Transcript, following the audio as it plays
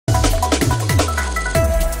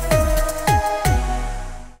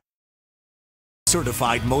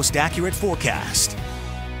certified most accurate forecast.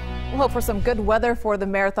 We'll hope for some good weather for the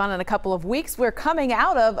marathon in a couple of weeks. We're coming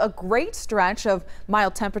out of a great stretch of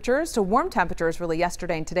mild temperatures to warm temperatures really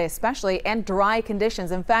yesterday and today especially, and dry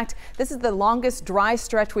conditions. In fact, this is the longest dry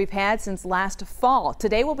stretch we've had since last fall.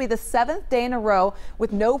 Today will be the 7th day in a row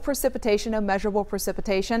with no precipitation, no measurable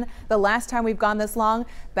precipitation. The last time we've gone this long,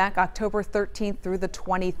 back October 13th through the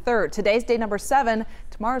 23rd. Today's day number 7.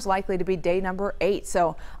 Tomorrow's likely to be day number 8.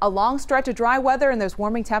 So a long stretch of dry weather and those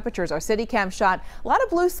warming temperatures. Our city cam shot a lot of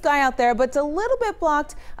blue sky out there, but it's a little bit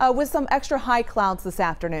blocked with some extra high clouds this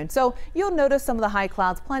afternoon. So you'll notice some of the high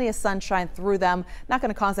clouds, plenty of sunshine through them. Not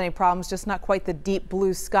going to cause any problems, just not quite the deep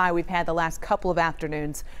blue sky we've had the last couple of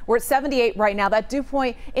afternoons. We're at 78 right now. That dew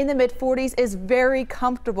point in the mid 40s is very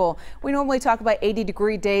comfortable. We normally talk about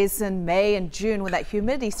 80-degree days in May and June when that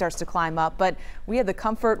humidity starts to climb up, but we have the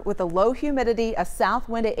comfort with a low humidity, a south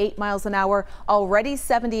wind at 8 miles an hour, already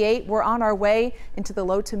 78. We're on our way into the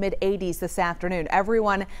low to mid 80s this afternoon.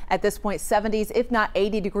 Everyone at this point 70s, if not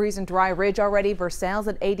 80 degrees in Dry Ridge already. Versailles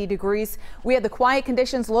at 80 degrees. We had the quiet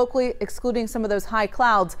conditions locally, excluding some of those high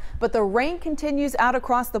clouds, but the rain continues out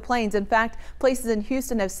across the plains. In fact, places in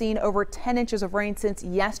Houston have seen over 10 inches of rain since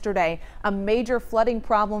yesterday. A major flooding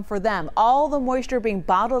problem for them. All the moisture being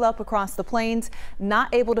bottled up across the plains,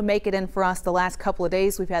 not able to make it in for us the last couple of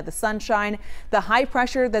days. We've had the sunshine. The high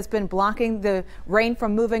pressure that's been blocking the rain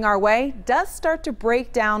from moving our way does start to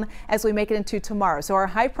break down as we make it into tomorrow. So our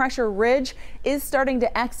high pressure ridge is starting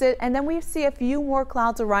to exit, and then we see a few more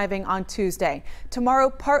clouds arriving on Tuesday. Tomorrow,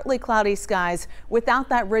 partly cloudy skies without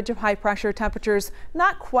that ridge of high pressure. Temperatures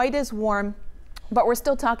not quite as warm, but we're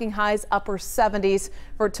still talking highs upper 70s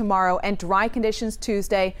for tomorrow, and dry conditions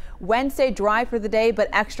Tuesday. Wednesday dry for the day, but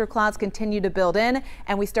extra clouds continue to build in,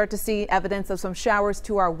 and we start to see evidence of some showers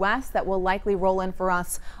to our west that will likely roll in for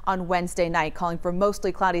us on Wednesday night, calling for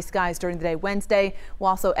mostly cloudy skies during the day Wednesday. We'll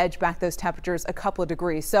also edge back those temperatures a couple of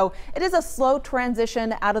degrees. So it is a slow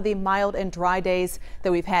transition out of the mild and dry days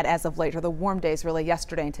that we've had as of late, or the warm days really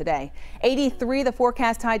yesterday and today. 83 the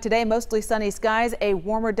forecast high today, mostly sunny skies, a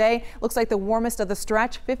warmer day. Looks like the warmest of the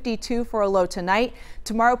stretch, 52 for a low tonight.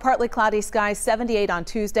 Tomorrow, partly cloudy skies, 78 on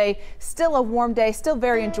Tuesday. Still a warm day, still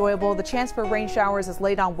very enjoyable. The chance for rain showers is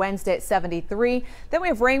late on Wednesday at 73. Then we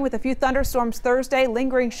have rain with a few thunderstorms Thursday,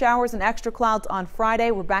 lingering showers and extra clouds on Friday.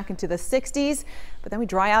 We're back into the 60s, but then we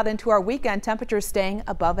dry out into our weekend, temperatures staying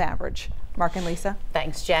above average. Mark and Lisa.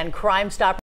 Thanks, Jen. Crime Stop